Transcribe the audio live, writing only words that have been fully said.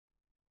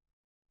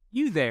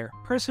You there,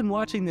 person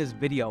watching this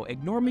video,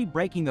 ignore me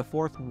breaking the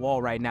fourth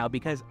wall right now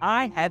because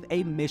I have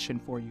a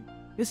mission for you.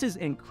 This is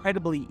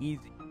incredibly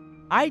easy.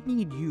 I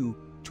need you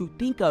to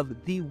think of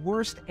the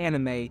worst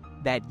anime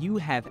that you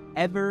have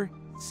ever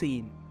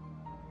seen.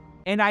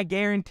 And I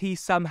guarantee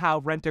somehow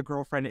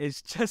Rent-A-Girlfriend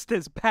is just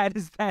as bad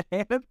as that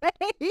anime.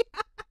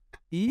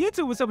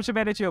 YouTube, what's up with your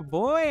man? It's your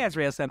boy,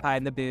 Azrael Senpai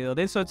in the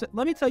building. So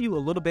let me tell you a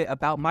little bit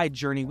about my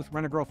journey with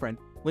Rent-A-Girlfriend.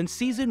 When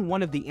season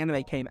 1 of the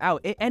anime came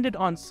out, it ended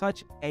on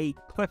such a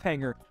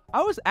cliffhanger.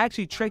 I was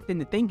actually tricked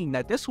into thinking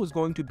that this was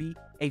going to be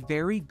a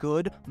very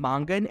good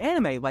manga and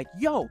anime. Like,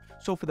 yo,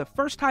 so for the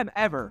first time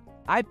ever,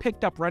 I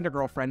picked up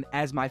Rent-A-Girlfriend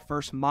as my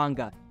first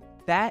manga.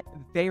 That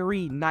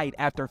very night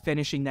after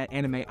finishing that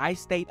anime, I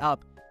stayed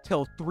up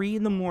till 3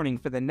 in the morning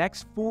for the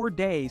next 4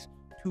 days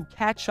to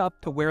catch up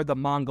to where the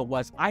manga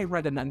was. I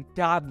read an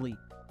ungodly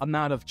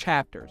amount of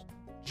chapters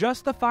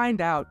just to find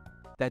out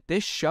that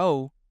this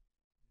show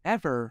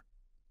never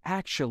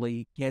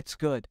actually gets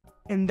good.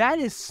 And that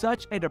is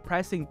such a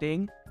depressing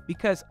thing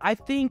because I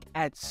think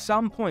at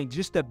some point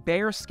just the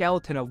bare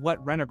skeleton of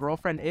what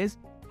Rent-A-Girlfriend is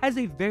has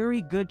a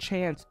very good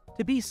chance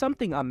to be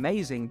something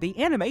amazing.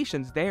 The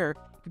animation's there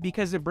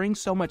because it brings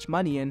so much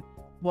money in.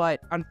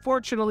 But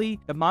unfortunately,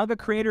 the manga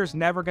creator is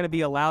never going to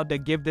be allowed to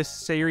give this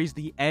series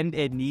the end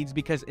it needs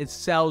because it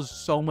sells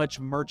so much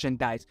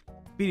merchandise.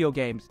 Video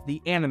games,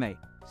 the anime,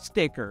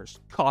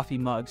 stickers, coffee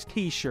mugs,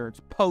 t-shirts,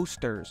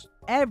 posters,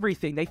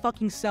 everything. They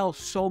fucking sell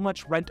so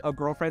much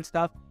Rent-A-Girlfriend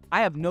stuff.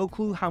 I have no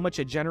clue how much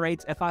it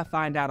generates. If I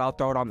find out, I'll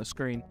throw it on the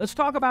screen. Let's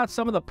talk about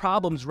some of the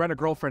problems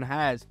Rent-A-Girlfriend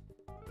has.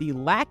 The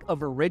lack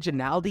of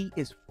originality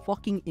is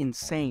fucking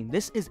insane.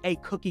 This is a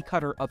cookie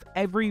cutter of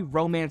every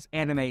romance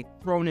anime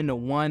thrown into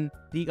one.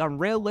 The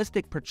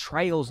unrealistic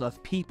portrayals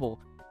of people.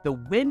 The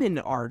women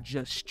are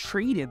just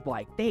treated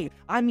like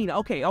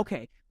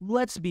okay,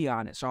 let's be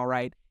honest,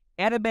 alright?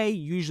 Anime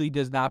usually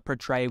does not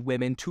portray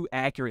women too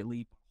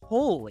accurately.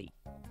 Holy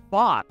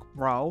fuck,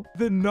 bro.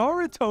 The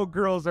Naruto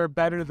girls are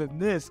better than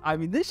this. I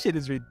mean, this shit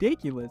is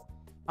ridiculous.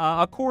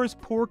 Of course,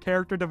 poor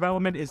character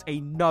development is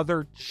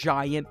another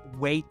giant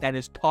weight that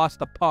is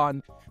tossed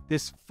upon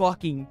this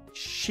fucking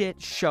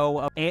shit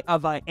show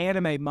of an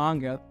anime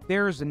manga.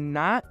 There's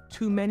not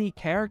too many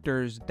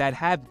characters that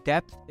have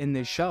depth in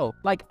this show.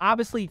 Like,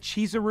 obviously,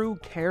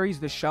 Chizuru carries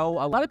the show.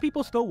 A lot of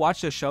people still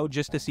watch the show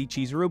just to see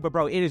Chizuru, but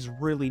bro, it is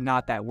really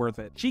not that worth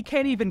it. She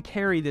can't even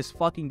carry this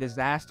fucking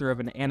disaster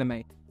of an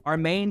anime. Our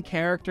main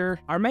character,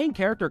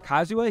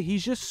 Kazuha,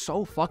 he's just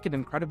so fucking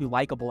incredibly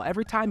likable.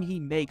 Every time he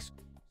makes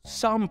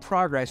some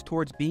progress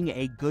towards being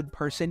a good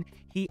person,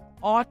 he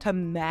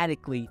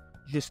automatically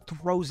just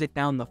throws it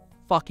down the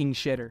fucking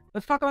shitter.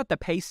 Let's talk about the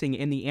pacing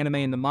in the anime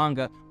and the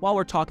manga while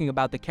we're talking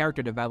about the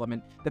character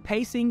development. The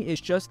pacing is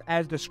just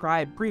as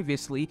described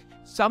previously.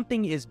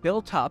 Something is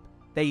built up,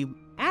 they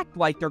act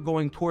like they're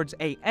going towards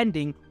a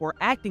ending or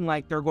acting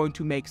like they're going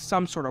to make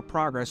some sort of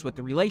progress with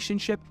the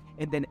relationship,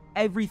 and then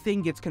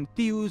everything gets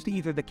confused.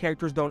 Either the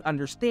characters don't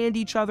understand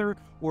each other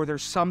or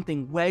there's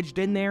something wedged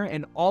in there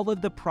and all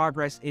of the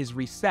progress is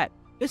reset.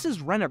 This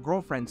is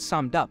Rent-A-Girlfriend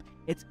summed up.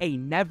 It's a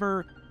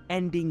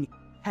never-ending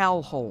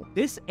hellhole.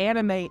 This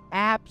anime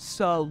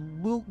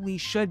absolutely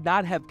should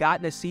not have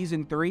gotten a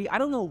season 3. I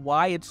don't know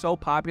why it's so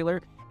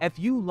popular. If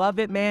you love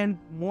it, man,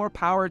 more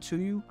power to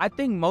you. I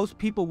think most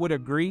people would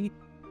agree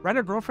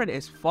Rent-A-Girlfriend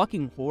is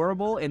fucking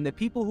horrible, and the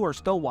people who are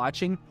still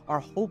watching are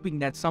hoping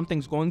that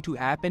something's going to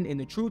happen. And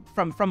the truth,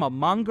 from a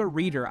manga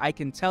reader, I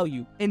can tell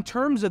you, in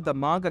terms of the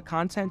manga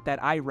content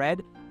that I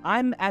read,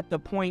 I'm at the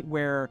point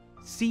where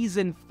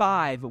season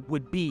 5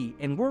 would be,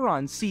 and we're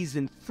on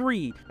season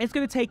 3. It's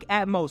going to take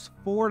at most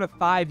 4 to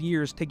 5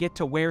 years to get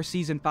to where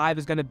season 5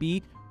 is going to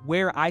be,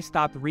 where I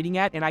stopped reading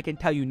at, and I can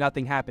tell you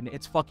nothing happened.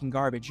 It's fucking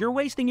garbage. You're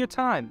wasting your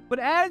time. But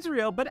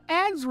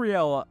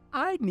Azrael,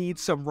 I need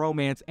some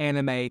romance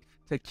anime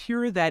to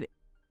cure that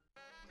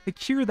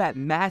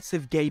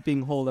massive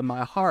gaping hole in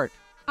my heart.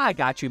 I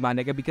got you, my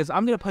nigga, because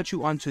I'm gonna put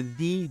you onto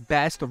the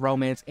best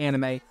romance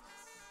anime.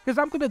 Because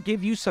I'm gonna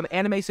give you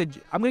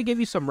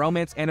some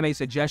romance anime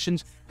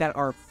suggestions that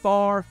are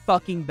far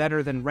fucking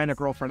better than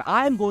Rent-A-Girlfriend.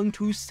 I'm going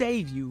to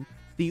save you.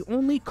 The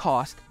only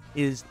cost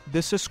is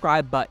the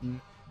subscribe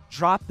button.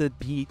 Drop the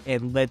beat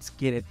and let's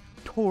get it.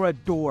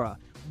 Toradora,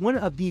 one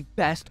of the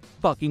best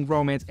fucking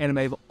romance anime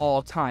of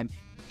all time.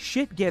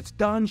 Shit gets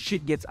done,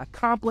 shit gets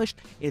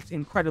accomplished. It's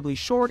incredibly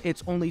short.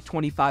 It's only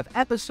 25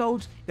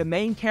 episodes. The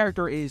main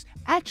character is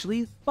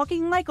actually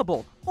fucking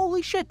likable.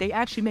 Holy shit, they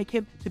actually make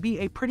him to be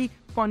a pretty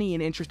funny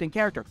and interesting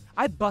character.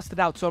 I busted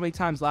out so many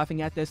times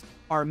laughing at this.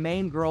 Our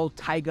main girl,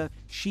 Taiga,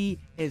 she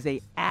is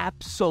a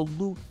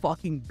absolute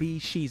fucking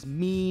beast. She's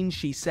mean.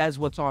 She says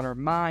what's on her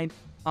mind.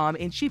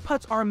 And she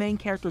puts our main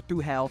character through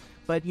hell,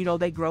 but you know,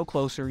 they grow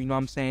closer, you know what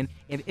I'm saying?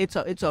 And it's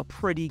a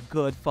pretty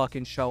good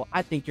fucking show.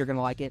 I think you're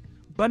gonna like it.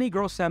 Bunny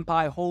Girl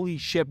Senpai, holy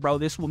shit, bro,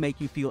 this will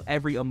make you feel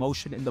every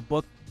emotion in the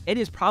book. It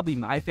is probably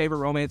my favorite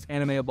romance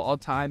anime of all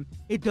time.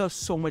 It does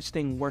so much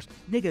thing worse.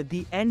 Nigga,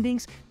 the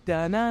endings,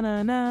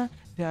 da-na-na-na,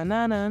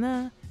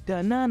 da-na-na-na,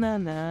 Da na na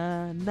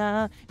na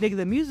na. Nigga,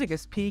 the music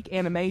is peak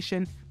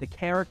animation. The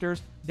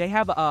characters, they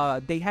have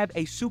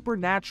a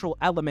supernatural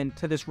element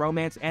to this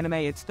romance anime.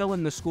 It's still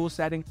in the school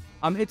setting.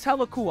 It's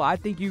hella cool. I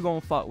think you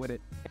gonna fuck with it.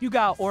 You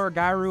got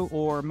Origairu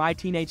or My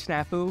Teenage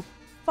Snafu.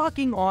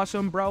 Fucking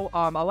awesome, bro.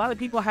 A lot of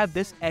people have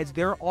this as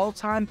their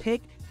all-time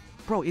pick.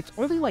 Bro, it's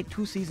only like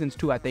 2 seasons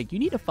too, I think. You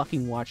need to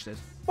fucking watch this.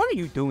 What are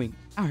you doing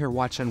out here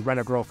watching Rent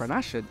a Girlfriend?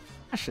 I should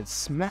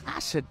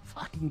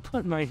fucking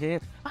put my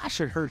hand. I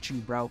should hurt you,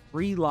 bro.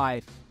 Free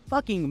life.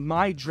 Fucking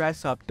My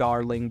Dress Up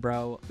Darling,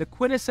 bro. The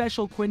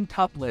quintessential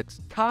quintuplets.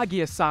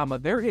 Kaguya-sama.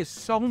 There is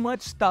so much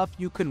stuff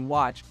you can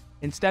watch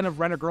instead of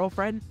Rent a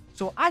Girlfriend.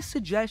 So I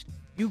suggest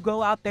you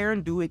go out there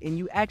and do it, and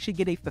you actually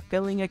get a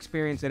fulfilling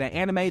experience in an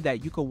anime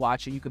that you could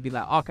watch and you could be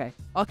like,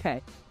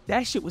 okay,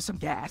 that shit was some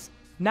gas.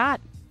 Not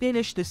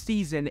finish the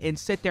season and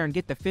sit there and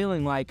get the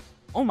feeling like,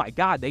 oh my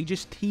god, they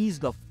just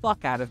teased the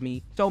fuck out of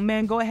me. So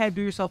man, go ahead,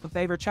 do yourself a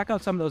favor, check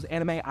out some of those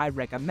anime I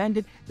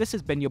recommended. This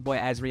has been your boy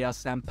Azriel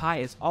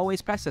Senpai. As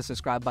always, press the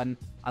subscribe button.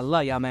 I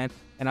love y'all, man,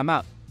 and I'm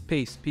out.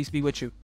 Peace be with you.